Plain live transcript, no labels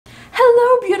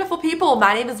beautiful people,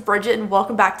 my name is Bridget and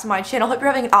welcome back to my channel. Hope you're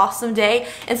having an awesome day.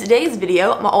 In today's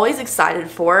video, I'm always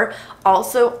excited for,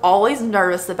 also always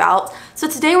nervous about. So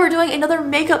today we're doing another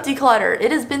makeup declutter.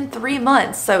 It has been 3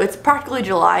 months, so it's practically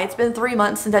July. It's been 3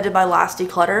 months since I did my last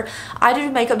declutter. I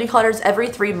do makeup declutters every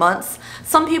 3 months.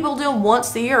 Some people do them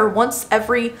once a year, or once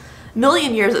every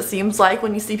million years it seems like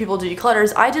when you see people do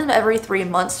declutters. I do them every 3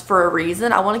 months for a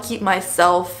reason. I want to keep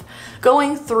myself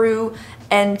going through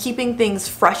and keeping things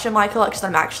fresh in my collection that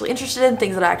I'm actually interested in,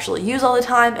 things that I actually use all the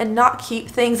time, and not keep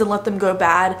things and let them go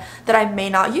bad that I may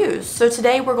not use. So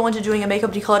today we're going to doing a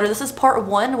makeup declutter. This is part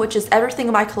 1, which is everything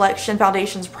in my collection: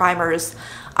 foundations, primers,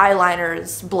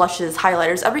 eyeliners, blushes,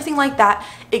 highlighters, everything like that,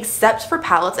 except for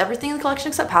palettes. Everything in the collection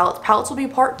except palettes. Palettes will be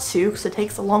part 2 because it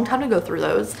takes a long time to go through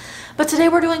those. But today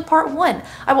we're doing part 1.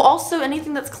 I will also,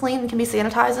 anything that's clean and can be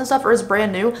sanitized and stuff or is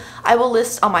brand new, I will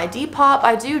list on my Depop.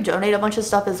 I do donate a bunch of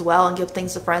stuff as well and give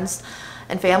things to friends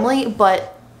and family,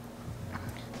 but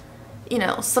you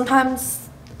know, sometimes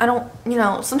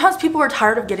sometimes people are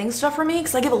tired of getting stuff from me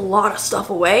because I give a lot of stuff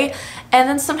away, and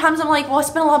then sometimes I'm like, well, I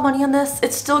spent a lot of money on this,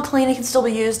 it's still clean, it can still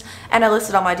be used, and I list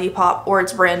it on my Depop, or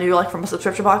it's brand new, like from a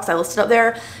subscription box, I list it up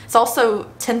there. It's also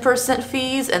 10%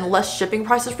 fees and less shipping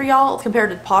prices for y'all compared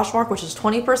to Poshmark, which is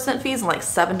 20% fees and like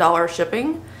 $7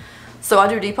 shipping. So I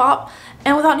do Depop.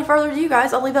 And without any further ado,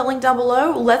 guys, I'll leave that link down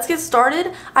below. Let's get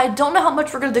started. I don't know how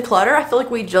much we're going to declutter. I feel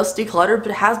like we just decluttered,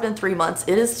 but it has been 3 months.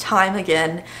 It is time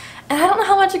again. And I don't know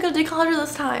how much I'm going to declutter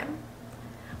this time.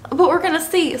 But we're going to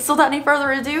see. So without any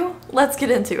further ado, let's get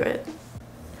into it.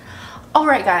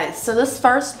 Alright guys, so this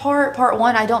first part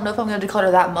 1, I don't know if I'm going to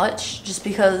declutter that much, just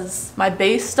because my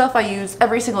base stuff I use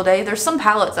every single day. There's some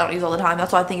palettes I don't use all the time.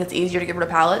 That's why I think it's easier to get rid of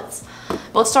palettes.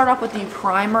 But let's start off with the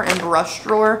primer and brush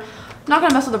drawer. I'm not going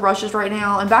to mess with the brushes right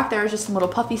now, and back there is just some little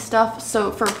puffy stuff.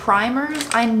 So for primers,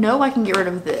 I know I can get rid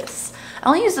of this. I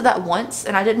only used it that once,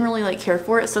 and I didn't really like care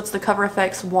for it, so it's the Cover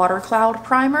FX Water Cloud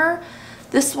Primer.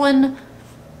 This one,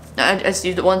 I just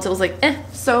used it once, it was like,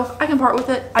 so I can part with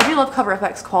it. I do love Cover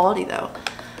FX quality though.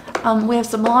 We have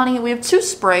some Milani, we have 2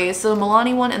 sprays, so the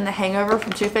Milani one and the Hangover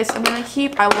from Too Faced I'm going to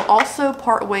keep. I will also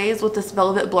part ways with this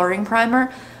Velvet Blurring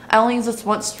Primer. I only use this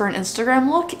once for an Instagram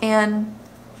look, and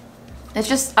it's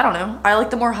just, I don't know, I like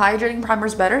the more hydrating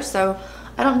primers better, so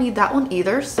I don't need that one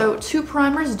either. So 2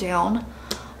 primers down.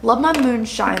 Love my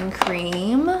Moonshine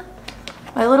Cream.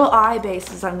 My little eye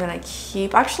bases I'm gonna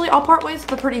keep. Actually, I'll part ways with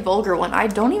the Pretty Vulgar one. I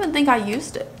don't even think I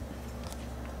used it.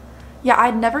 Yeah,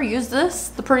 I'd never used this,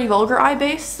 the Pretty Vulgar eye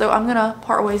base, so I'm gonna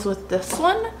part ways with this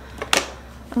one.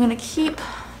 I'm gonna keep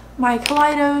my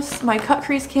Kaleidos, my Cut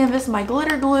Crease Canvas, my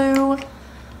glitter glue,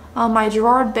 my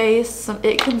Gerard base, some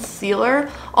IT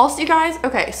concealer. Also, you guys,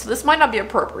 okay, so this might not be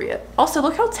appropriate. Also,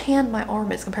 look how tan my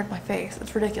arm is compared to my face.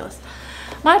 It's ridiculous.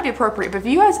 Might be appropriate, but if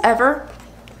you guys ever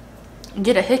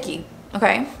get a hickey,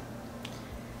 okay,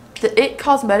 the IT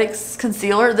Cosmetics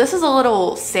concealer, this is a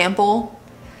little sample.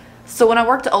 So when I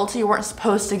worked at Ulta, you weren't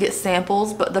supposed to get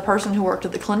samples, but the person who worked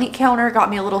at the Clinique counter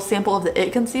got me a little sample of the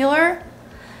IT concealer,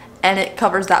 and it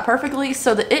covers that perfectly.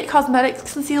 So the IT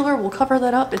Cosmetics concealer will cover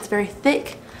that up. It's very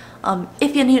thick.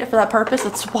 If you need it for that purpose,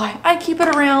 that's why I keep it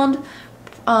around,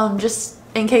 just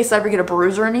in case I ever get a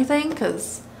bruise or anything,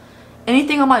 because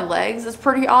anything on my legs is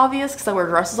pretty obvious because I wear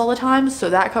dresses all the time, so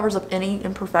that covers up any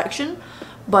imperfection.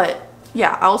 But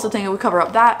yeah, I also think it would cover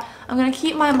up that. I'm going to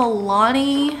keep my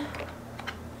Milani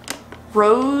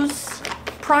Rose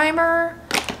Primer.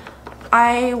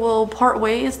 I will part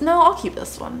ways. No, I'll keep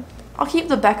this one. I'll keep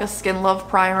the Becca Skin Love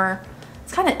Primer.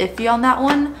 It's kind of iffy on that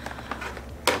one.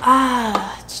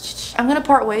 I'm going to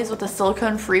part ways with the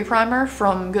Silicone Free Primer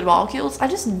from Good Molecules. I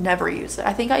just never used it.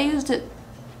 I think I used it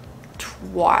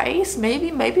twice,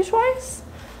 maybe twice.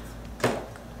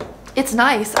 It's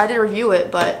nice. I did review it,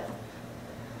 but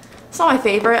it's not my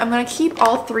favorite. I'm going to keep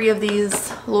all 3 of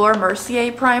these Laura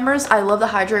Mercier primers. I love the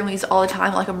hydrating ones all the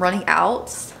time, like I'm running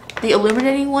out. The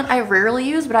illuminating one I rarely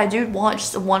use, but I do want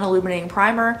just one illuminating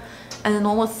primer. And then the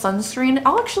one with sunscreen,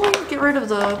 I'll actually get rid of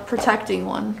the protecting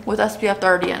one with SPF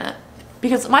 30 in it,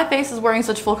 because my face is wearing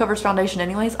such full coverage foundation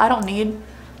anyways. I don't need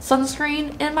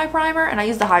sunscreen in my primer, and I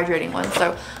use the hydrating one,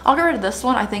 so I'll get rid of this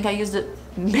one. I think I used it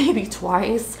maybe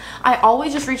twice. I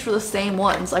always just reach for the same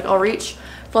ones. Like, I'll reach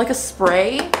for like a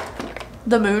spray,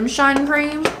 the Moonshine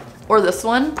Cream, or this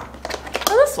one,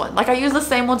 or this one. Like, I use the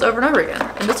same ones over and over again,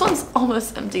 and this one's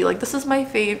almost empty. Like, this is my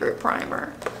favorite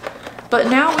primer. But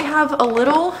now we have a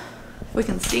little, we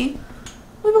can see,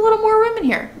 we have a little more room in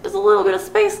here. There's a little bit of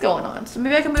space going on, so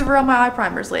maybe I can move around my eye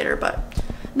primers later. But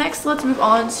next, let's move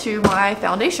on to my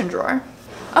foundation drawer.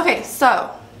 Okay, so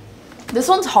this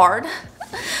one's hard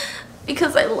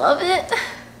because I love it,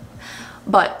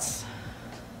 but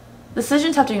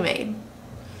Decisions have to be made.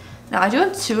 Now I do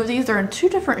have two of these. They're in two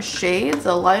different shades,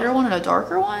 a lighter one and a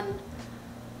darker one.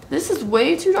 This is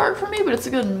way too dark for me, but it's a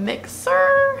good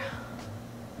mixer.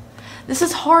 This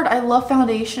is hard. I love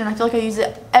foundation. I feel like I use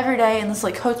it every day and this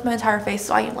like coats my entire face.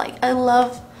 So I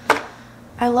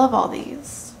love all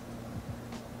these.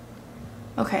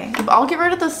 Okay, I'll get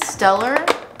rid of the Stellar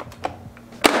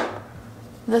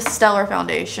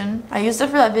foundation. I used it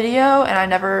for that video and I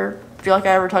never feel like I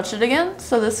ever touched it again.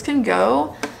 So this can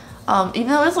go. Even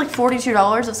though it's like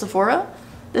 $42 at Sephora.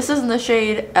 This is in the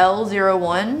shade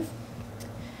L01.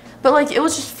 But like, it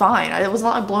was just fine. I was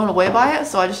not like blown away by it,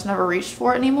 so I just never reached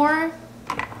for it anymore.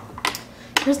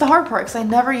 Here's the hard part, because I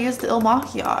never used the Il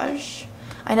Maquillage.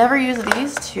 I never used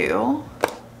these two.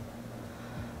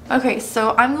 Okay,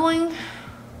 so I'm going...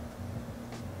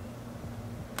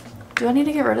 Do I need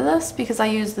to get rid of this? Because I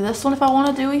used this one if I want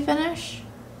a dewy finish.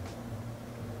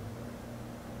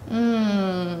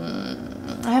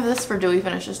 I have this for dewy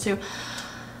finishes too.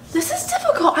 This is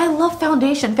difficult. I love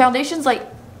foundation. Foundation's like...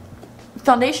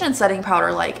 Foundation and setting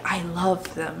powder, like, I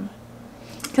love them.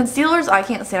 Concealers, I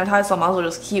can't sanitize, so I might as well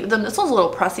just keep them. This one's a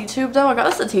little pressy tube, though. I got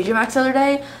this at TJ Maxx the other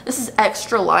day. This is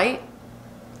extra light.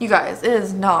 You guys, it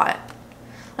is not.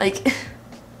 Like,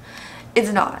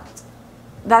 it's not.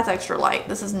 That's extra light.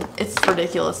 It's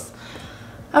ridiculous.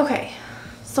 Okay,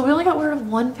 so we only got rid of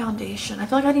one foundation. I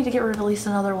feel like I need to get rid of at least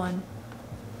another one.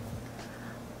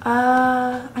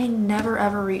 I never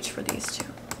ever reach for these two.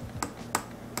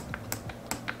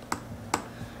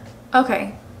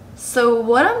 Okay, so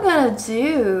what I'm gonna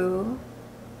do,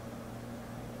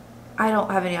 I don't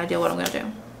have any idea what I'm gonna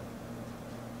do.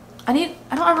 I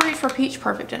don't ever reach for Peach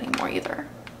Perfect anymore either.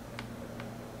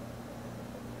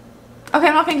 Okay,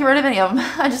 I'm not gonna get rid of any of them.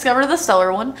 I just got rid of the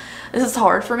Stellar one. This is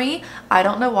hard for me. I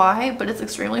don't know why, but it's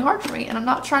extremely hard for me, and I'm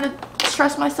not trying to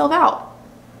stress myself out.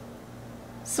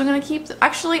 So I'm gonna keep,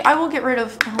 actually, I will get rid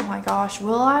of, oh my gosh,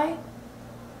 will I?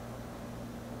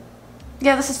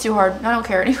 Yeah, this is too hard. I don't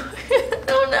care anymore. I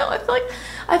don't know. I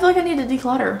feel like I need to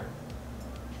declutter.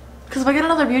 Because if I get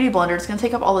another beauty blender, it's going to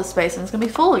take up all this space and it's going to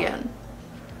be full again.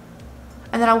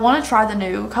 And then I want to try the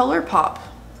new Colourpop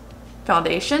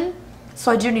foundation.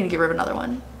 So I do need to get rid of another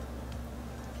one.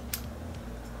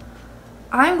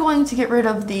 I'm going to get rid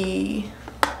of the...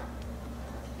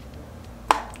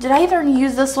 Did I even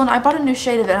use this one? I bought a new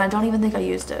shade of it and I don't even think I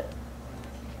used it.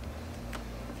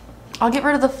 I'll get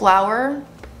rid of the Flower.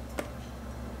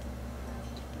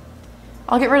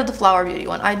 I'll get rid of the Flower Beauty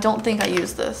one. I don't think I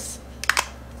used this.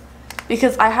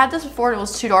 Because I had this before and it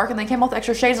was too dark and they came out with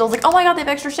extra shades. I was like, oh my god, they have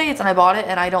extra shades. And I bought it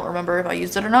and I don't remember if I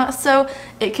used it or not. So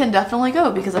it can definitely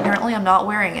go because apparently I'm not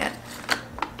wearing it.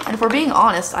 And if we're being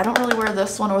honest, I don't really wear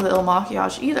this one or the Il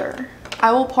Maquillage either.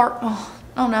 I will oh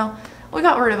no. We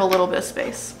got rid of a little bit of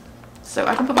space. So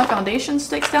I can put my foundation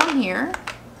sticks down here.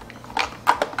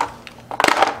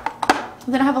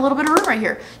 And then I have a little bit of room right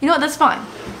here. You know what, that's fine.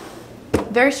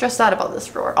 Very stressed out about this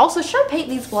drawer. Also, should I paint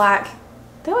these black?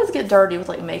 They always get dirty with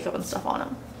like makeup and stuff on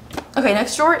them. Okay,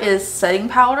 next drawer is setting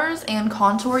powders and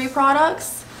contouring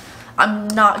products. I'm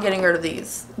not getting rid of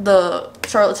these. The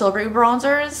Charlotte Tilbury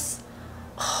bronzers,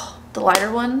 the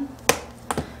lighter one,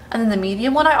 and then the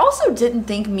medium one. I also didn't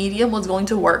think medium was going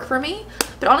to work for me,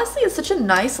 but honestly it's such a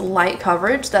nice light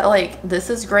coverage that like this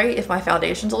is great. If my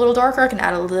foundation's a little darker, I can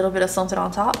add a little bit of something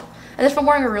on top. And if I'm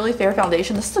wearing a really fair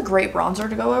foundation, this is a great bronzer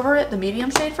to go over it, the medium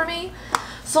shade for me.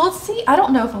 So let's see. I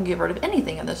don't know if I'm going to get rid of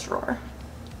anything in this drawer.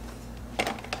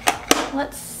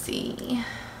 Let's see.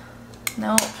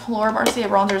 No, Laura Mercier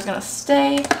bronzer is going to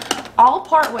stay. I'll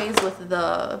part ways with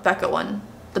the Becca one,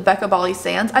 the Becca Bali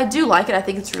Sands. I do like it. I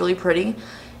think it's really pretty.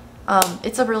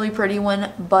 It's a really pretty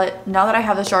one, but now that I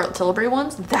have the Charlotte Tilbury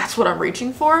ones, that's what I'm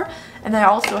reaching for. And then I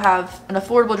also have an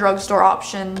affordable drugstore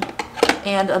option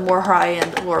and a more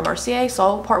high-end Laura Mercier, so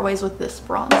I'll part ways with this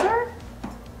bronzer.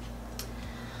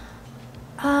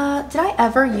 Did I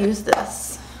ever use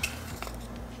this?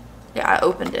 Yeah, I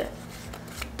opened it.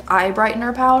 Eye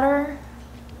brightener powder.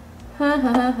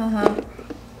 I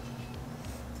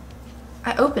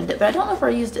opened it, but I don't know if I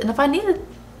used it. And if I needed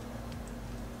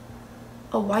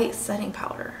a white setting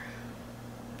powder.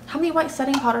 How many white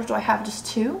setting powders do I have? Just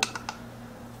two?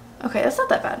 Okay, that's not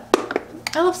that bad.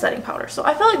 I love setting powder, so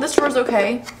I feel like this drawer is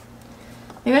okay.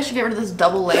 Maybe I should get rid of this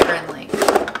double layer and like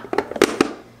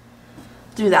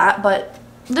do that, but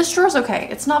this drawer is okay.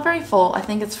 It's not very full. I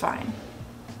think it's fine.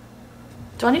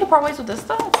 Do I need to part ways with this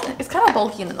though? It's kind of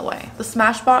bulky and in the way. The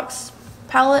Smashbox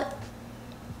palette.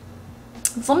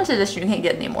 It's limited edition. You can't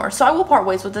get it anymore. So I will part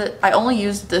ways with it. I only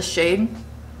used this shade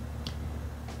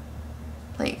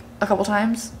like a couple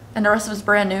times and the rest of it's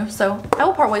brand new, so I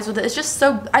will part ways with it. It's just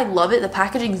so, I love it. The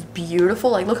packaging is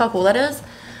beautiful. Like, look how cool that is.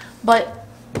 But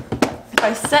if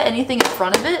I set anything in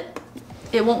front of it,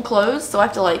 it won't close, so I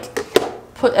have to like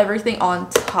put everything on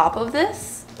top of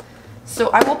this. So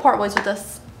I will part ways with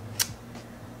this.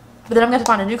 But then I'm going to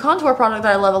find a new contour product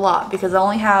that I love a lot, because I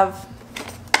only have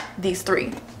these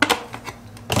 3.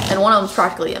 And one of them's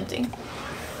practically empty.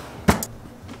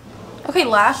 Okay,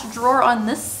 lash drawer on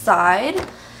this side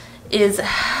is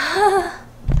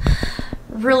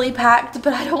really packed,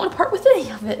 but I don't want to part with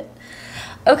any of it.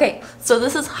 Okay, so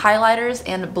this is highlighters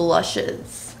and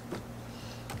blushes.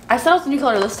 I said I was a new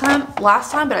color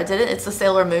last time, but I didn't. It's the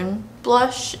Sailor Moon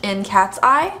blush in Cat's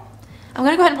Eye. I'm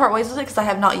going to go ahead and part ways with it because I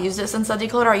have not used it since I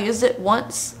decluttered. I used it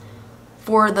once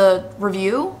for the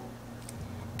review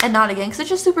and not again because it's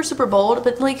just super, super bold,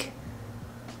 but like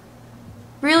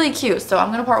really cute. So I'm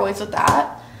going to part ways with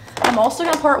that. I'm also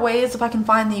going to part ways if I can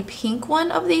find the pink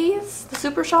one of these, the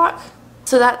Super Shock.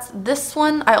 So that's this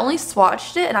one. I only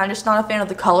swatched it and I'm just not a fan of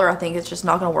the color. I think it's just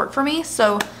not going to work for me.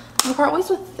 So I'm going to part ways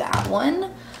with that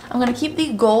one. I'm going to keep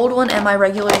the gold one and my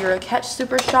regular Euro Catch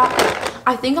Super Shock.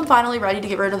 I think I'm finally ready to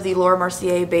get rid of the Laura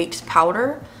Mercier Baked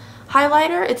Powder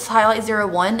highlighter. It's Highlight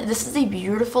 01. This is a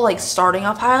beautiful like starting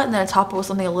off highlight and then I top it with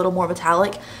something a little more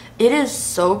metallic. It is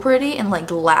so pretty and like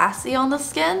glassy on the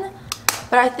skin.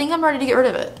 But I think I'm ready to get rid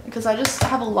of it because I just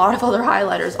have a lot of other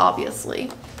highlighters,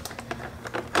 obviously.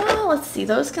 Let's see,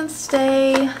 those can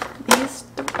stay.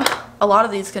 A lot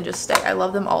of these can just stay. I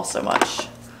love them all so much.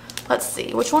 Let's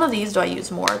see, which one of these do I use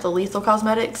more? The Lethal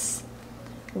Cosmetics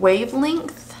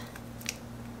Wavelength.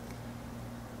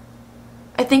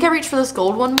 I think I reached for this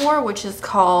gold one more, which is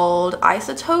called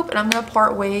Isotope, and I'm going to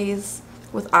part ways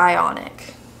with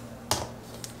Ionic.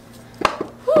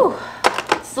 Whew,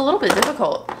 it's a little bit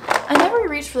difficult. I never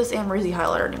reach for this Amrezy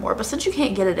highlighter anymore, but since you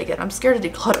can't get it again, I'm scared to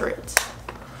declutter it.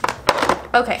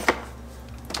 Okay,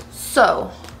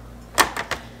 so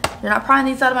you're not prying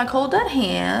these out of my cold dead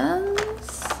hands.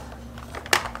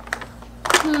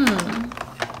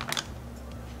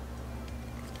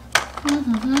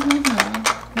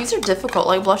 These are difficult.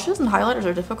 Like blushes and highlighters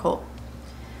are difficult.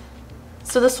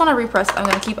 So this one I repressed.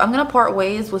 I'm gonna part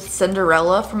ways with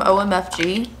Cinderella from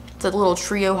OMFG. It's a little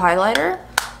trio highlighter.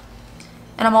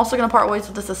 And I'm also going to part ways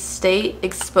with this Estate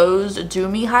Exposed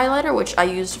Doomy highlighter, which I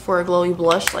used for a glowy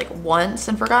blush like once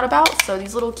and forgot about. So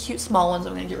these little cute small ones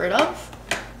I'm going to get rid of.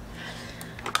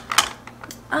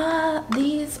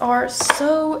 These are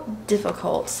so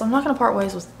difficult. So I'm not going to part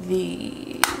ways with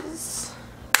these.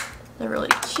 They're really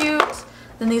cute.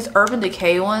 Then these Urban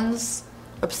Decay ones,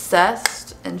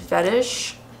 Obsessed and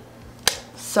Fetish.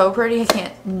 So pretty. I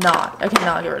cannot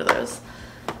get rid of those.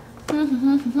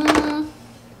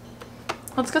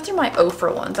 Let's go through my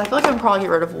Ofra ones. I feel like I can probably get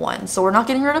rid of one. So we're not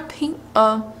getting rid of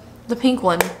the pink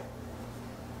one.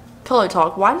 Pillow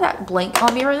Talk. Why did that blank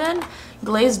on me right then?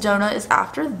 Glazed Donut is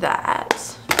after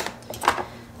that.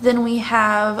 Then we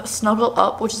have Snuggle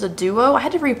Up, which is a duo. I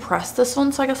had to repress this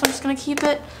one, so I guess I'm just going to keep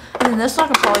it. And then this one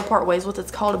I can probably part ways with.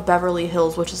 It's called Beverly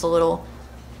Hills, which is a little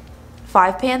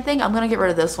 5-pan thing. I'm going to get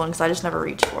rid of this one because I just never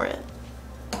reached for it.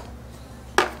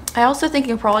 I also think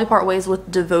you can probably part ways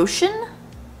with Devotion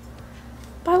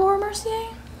by Laura Mercier.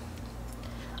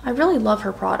 I really love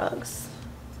her products.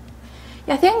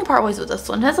 Yeah, I think I can part ways with this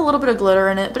one. It has a little bit of glitter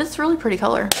in it, but it's a really pretty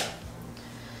color.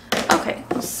 Okay,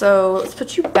 so let's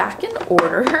put you back in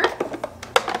order.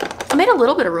 I made a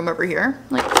little bit of room over here.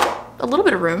 Like, a little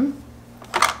bit of room.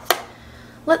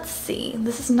 Let's see.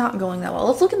 This is not going that well.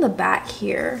 Let's look in the back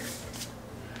here.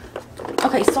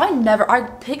 Okay, so I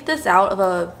picked this out of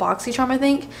a BoxyCharm, I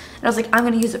think, and I was like, I'm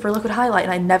going to use it for liquid highlight,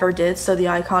 and I never did. So the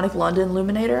Iconic London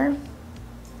Illuminator,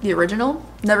 the original,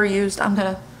 never used. I'm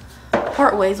going to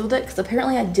part ways with it because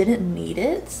apparently I didn't need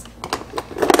it.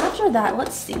 After that,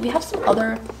 let's see. We have some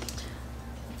other,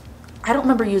 I don't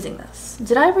remember using this.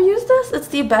 Did I ever use this? It's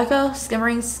the Becca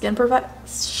Shimmering Skin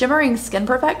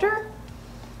Perfector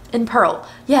in Pearl.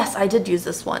 Yes, I did use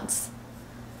this once.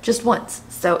 Just once.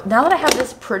 So now that I have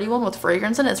this pretty one with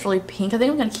fragrance in it, it's really pink. I think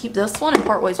I'm going to keep this one and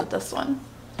part ways with this one.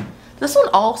 This one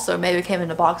also maybe came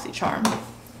into BoxyCharm.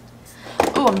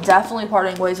 Oh, I'm definitely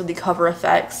parting ways with the Cover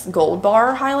FX Gold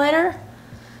Bar highlighter.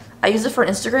 I use it for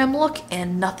an Instagram look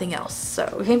and nothing else.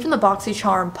 So it came from the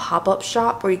BoxyCharm pop-up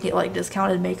shop where you get like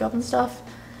discounted makeup and stuff.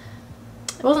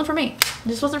 It wasn't for me. It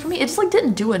just wasn't for me. It just like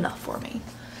didn't do enough for me.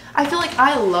 I feel like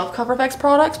I love Cover FX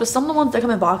products, but some of the ones that come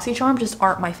in BoxyCharm just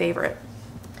aren't my favorite.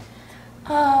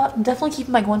 I'm definitely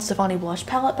keeping my Gwen Stefani blush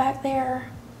palette back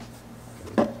there.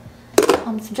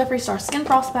 Some Jeffree Star Skin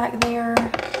Frost back there.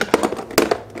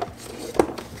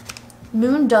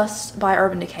 Moon Dust by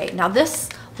Urban Decay. Now this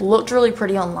looked really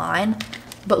pretty online,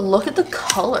 But look at the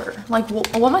color. Like,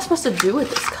 what am I supposed to do with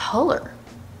this color?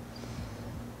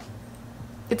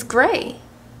 It's gray.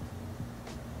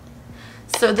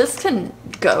 So this can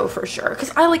go for sure.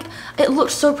 Because it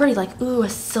looks so pretty. Like, ooh, a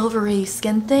silvery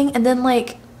skin thing. And then,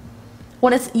 like,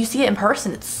 when you see it in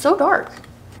person, it's so dark.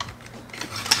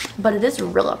 But it is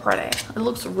real pretty. It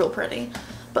looks real pretty.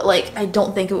 But, like, I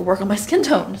don't think it would work on my skin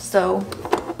tone. So,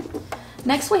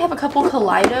 next we have a couple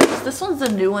Kaleidos. This one's the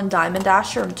new one, Diamond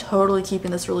Dasher. I'm totally keeping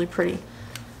this really pretty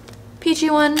peachy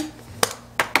one.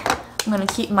 I'm going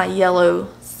to keep my yellow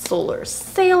Solar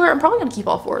Sailor. I'm probably going to keep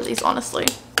all 4 of these, honestly.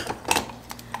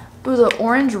 Ooh, the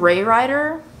orange Ray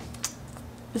Rider.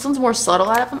 This one's more subtle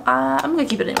out of them. I'm going to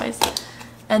keep it anyways.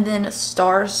 And then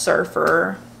Star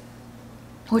Surfer,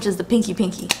 which is the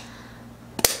pinky.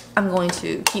 I'm going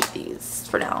to keep these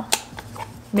for now.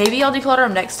 Maybe I'll declutter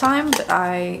them next time, but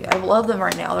I love them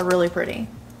right now. They're really pretty.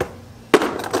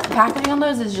 The packaging on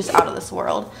those is just out of this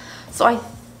world. So I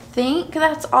think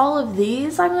that's all of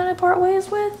these I'm going to part ways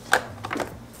with.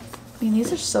 I mean,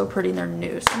 these are so pretty and they're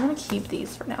new, so I'm going to keep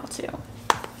these for now too.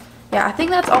 Yeah, I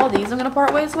think that's all of these I'm going to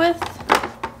part ways with.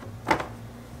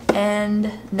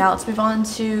 And now let's move on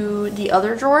to the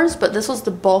other drawers, but this was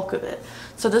the bulk of it.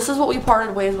 So this is what we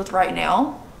parted ways with right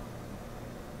now,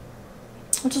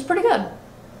 which is pretty good.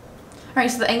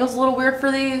 Alright, so the angle's a little weird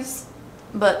for these,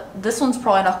 but this one's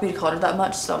probably not going to be decluttered that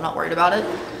much, so I'm not worried about it.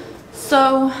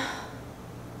 So,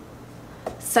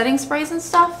 setting sprays and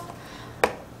stuff.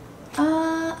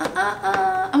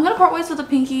 I'm going to part ways with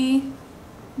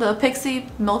the Pixie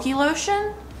Milky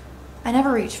Lotion. I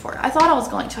never reached for it. I thought I was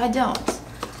going to. I don't.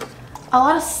 A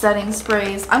lot of setting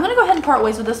sprays. I'm going to go ahead and part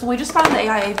ways with this one. We just got in the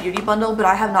AIA Beauty Bundle, but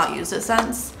I have not used it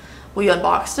since we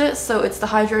unboxed it. So it's the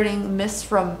Hydrating Mist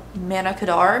from Mana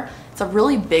Kadar. It's a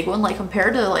really big one, like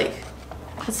compared to, like,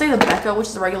 let's say the Becca, which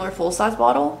is a regular full-size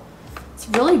bottle. It's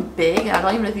really big, and I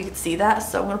don't even know if you could see that,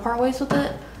 so I'm going to part ways with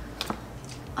it.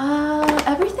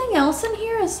 Everything else in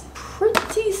here is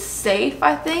pretty safe,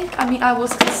 I think. I mean, I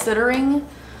was considering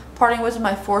parting ways with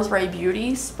my Fourth Ray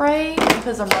Beauty spray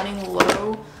because I'm running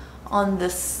low on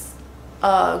this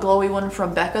glowy one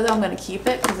from Becca, though. I'm going to keep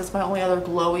it because it's my only other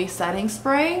glowy setting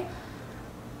spray.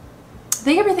 I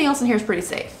think everything else in here is pretty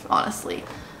safe, honestly.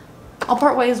 I'll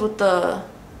part ways with the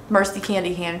Mercy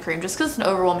Candy hand cream just because it's an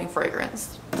overwhelming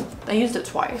fragrance. I used it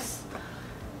twice.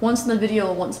 Once in the video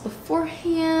and once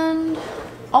beforehand.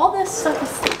 All this stuff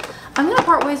is... I'm going to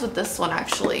part ways with this one,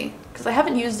 actually, because I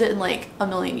haven't used it in like a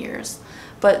million years.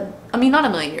 But, I mean, not a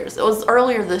million years. It was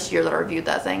earlier this year that I reviewed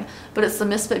that thing. But it's the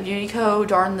Misfit Beauty Co.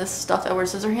 Darn This Stuff Edward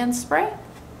Scissorhands spray.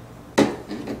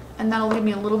 And that'll leave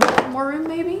me a little bit more room,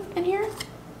 maybe, in here.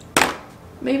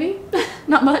 Maybe.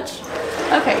 Not much.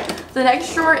 Okay, the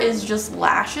next drawer is just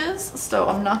lashes. So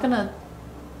I'm not going to...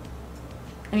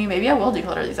 I mean, maybe I will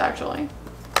declutter these, actually.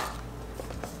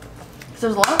 Because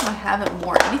there's a lot of them I haven't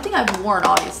worn. Anything I've worn,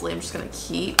 obviously, I'm just going to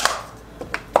keep.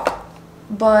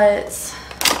 But...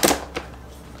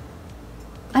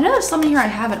 I know there's some in here I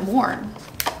haven't worn.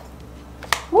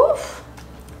 Woof!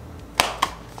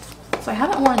 So I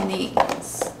haven't worn these.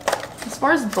 As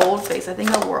far as Boldface, I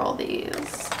think I wore all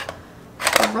these.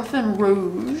 Rough and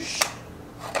Rouge.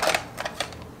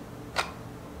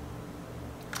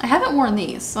 I haven't worn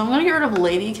these, so I'm going to get rid of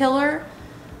Lady Killer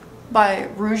by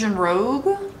Rouge and Rogue.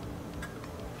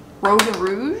 Rogue and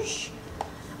Rouge.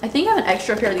 I think I have an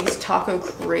extra pair of these Taco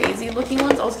Crazy looking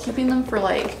ones. I was keeping them for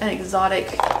like an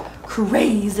exotic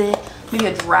crazy, maybe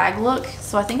a drag look.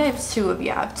 So I think I have two of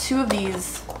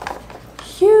these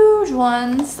huge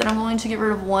ones that I'm going to get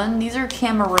rid of one. These are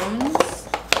Cameroons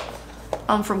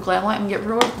from Glamlight. I'm going to get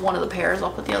rid of one of the pairs.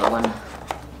 I'll put the other one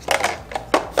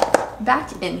back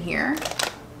in here.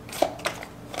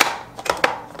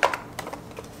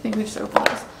 I think we just opened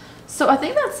this. So I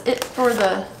think that's it for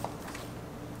the...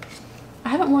 I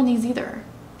haven't worn these either.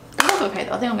 That's okay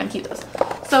though. I think I'm going to keep those.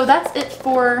 So that's it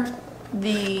for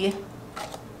the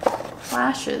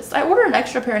lashes. I ordered an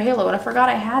extra pair of Halo and I forgot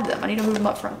I had them. I need to move them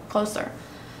up front closer.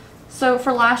 So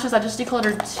for lashes, I just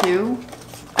decluttered 2.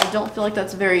 I don't feel like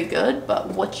that's very good, but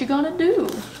what you gonna do?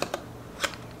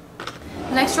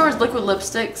 The next drawer is liquid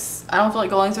lipsticks. I don't feel like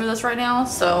going through this right now,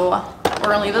 so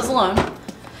we're gonna leave this alone.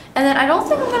 And then I don't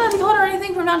think I'm gonna declutter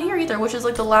anything from down here either, which is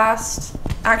like the last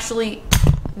actually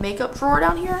makeup drawer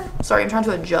down here. Sorry, I'm trying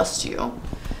to adjust you.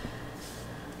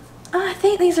 I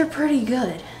think these are pretty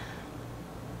good.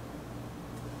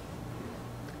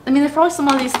 I mean, there's probably some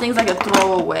of these things I could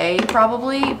throw away,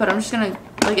 probably, but I'm just gonna,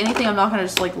 like, anything I'm not gonna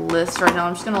just, like, list right now.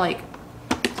 I'm just gonna, like,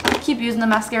 keep using the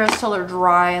mascaras till they're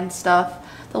dry and stuff.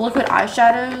 The liquid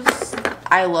eyeshadows,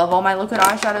 I love all my liquid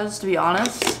eyeshadows, to be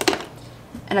honest.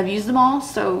 And I've used them all,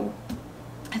 so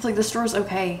I feel like this drawer is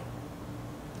okay.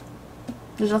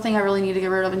 There's nothing I really need to get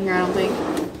rid of in here, I don't think.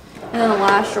 And then the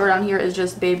last drawer down here is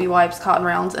just baby wipes, cotton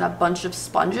rounds, and a bunch of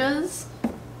sponges.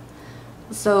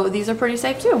 So these are pretty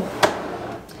safe too.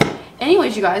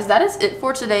 Anyways, you guys, that is it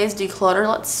for today's declutter.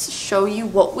 Let's show you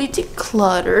what we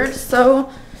decluttered.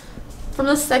 So from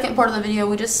the second part of the video,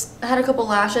 we just had a couple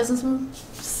lashes and some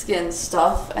skin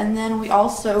stuff. And then we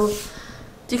also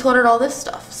decluttered all this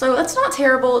stuff. So that's not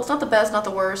terrible. It's not the best, not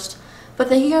the worst. But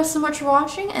thank you guys so much for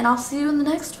watching, and I'll see you in the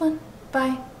next one.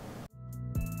 Bye.